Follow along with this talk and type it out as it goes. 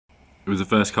was the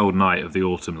first cold night of the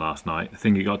autumn last night. I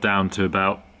think it got down to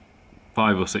about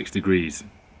 5 or 6 degrees,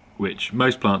 which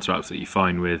most plants are absolutely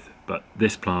fine with, but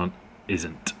this plant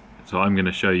isn't. So I'm going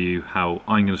to show you how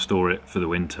I'm going to store it for the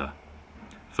winter.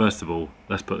 First of all,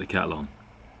 let's put the kettle on.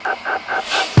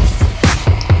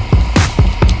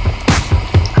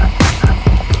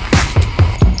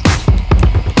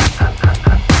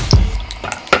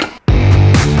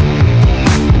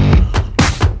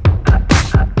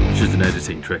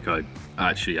 Editing trick, I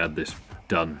actually had this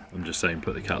done. I'm just saying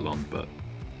put the kettle on, but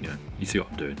you know, you see what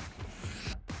I'm doing.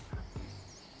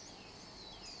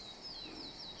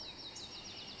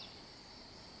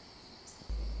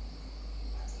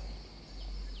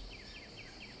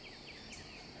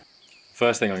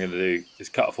 First thing I'm going to do is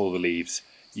cut off all the leaves.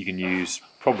 You can use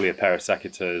probably a pair of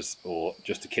secateurs or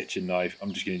just a kitchen knife.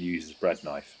 I'm just going to use this bread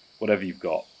knife. Whatever you've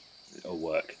got, it'll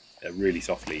work. They're really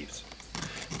soft leaves.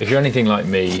 If you're anything like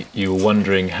me, you were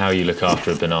wondering how you look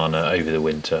after a banana over the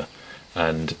winter,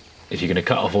 and if you're going to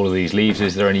cut off all of these leaves,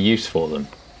 is there any use for them?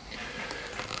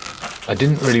 I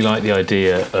didn't really like the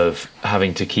idea of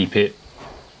having to keep it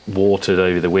watered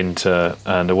over the winter,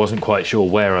 and I wasn't quite sure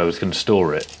where I was going to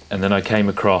store it. And then I came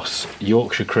across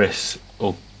Yorkshire Kris,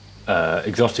 or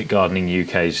Exotic Gardening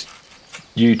UK's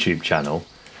YouTube channel,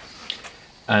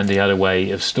 and he had a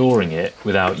way of storing it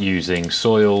without using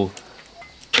soil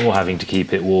or having to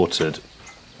keep it watered.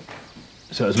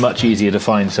 So it was much easier to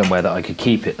find somewhere that I could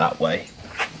keep it that way.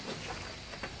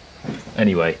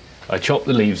 Anyway, I chopped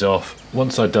the leaves off.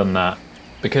 Once I'd done that,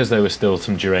 because there were still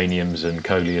some geraniums and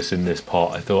coleus in this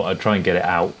pot, I thought I'd try and get it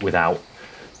out without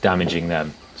damaging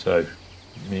them. So,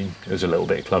 I mean, it was a little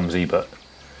bit clumsy, but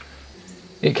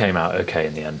it came out okay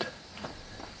in the end.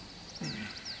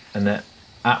 And they're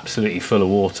absolutely full of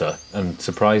water and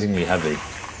surprisingly heavy.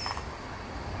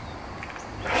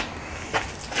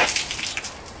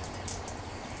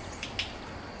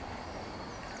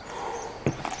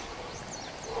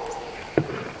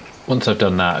 Once I've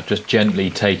done that, I've just gently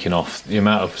taken off the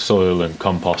amount of soil and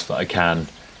compost that I can,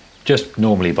 just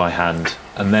normally by hand,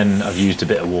 and then I've used a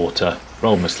bit of water,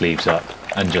 rolled my sleeves up,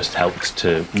 and just helped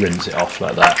to rinse it off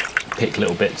like that. Pick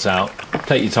little bits out,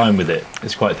 take your time with it,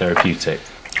 it's quite therapeutic.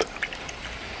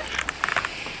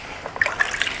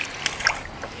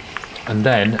 And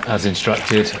then, as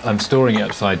instructed, I'm storing it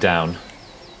upside down,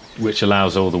 which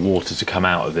allows all the water to come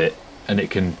out of it, and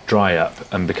it can dry up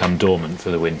and become dormant for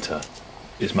the winter.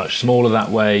 It's much smaller that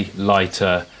way,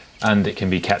 lighter, and it can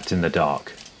be kept in the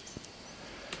dark.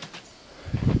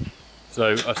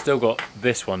 So I've still got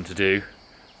this one to do.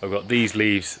 I've got these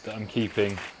leaves that I'm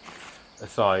keeping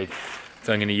aside,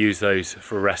 so I'm going to use those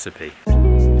for a recipe.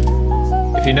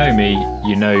 If you know me,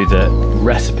 you know that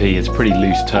recipe is a pretty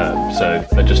loose term, so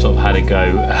I just sort of had a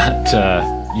go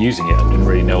at using it. I didn't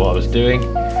really know what I was doing,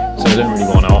 so I don't really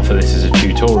want to offer this as a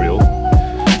tutorial,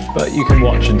 but you can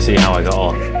watch and see how I got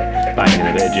on. Banging in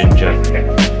a bit of ginger.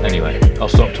 Anyway, I'll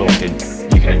stop talking,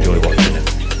 you can enjoy watching it.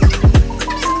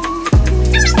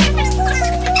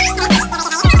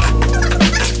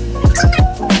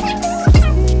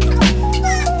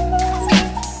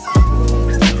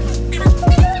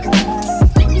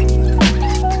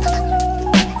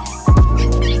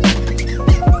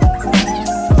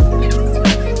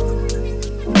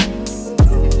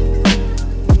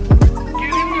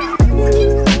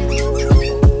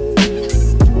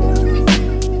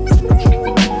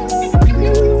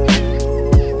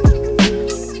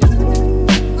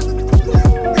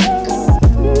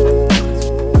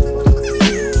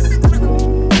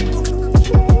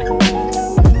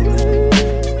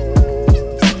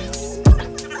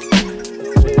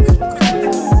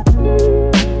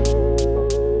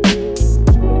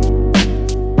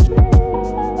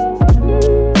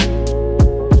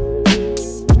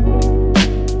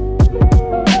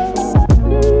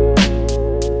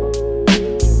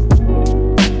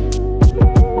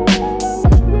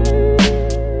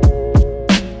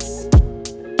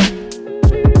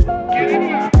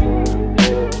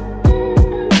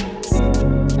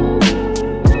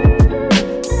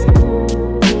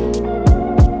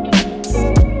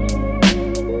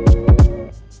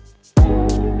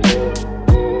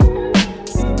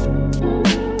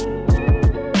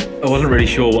 I wasn't really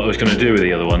sure what I was going to do with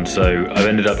the other one, so I've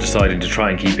ended up deciding to try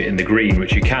and keep it in the green,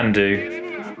 which you can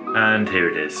do, and here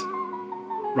it is,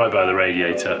 right by the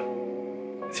radiator.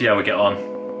 See how we get on.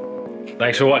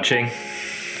 Thanks for watching.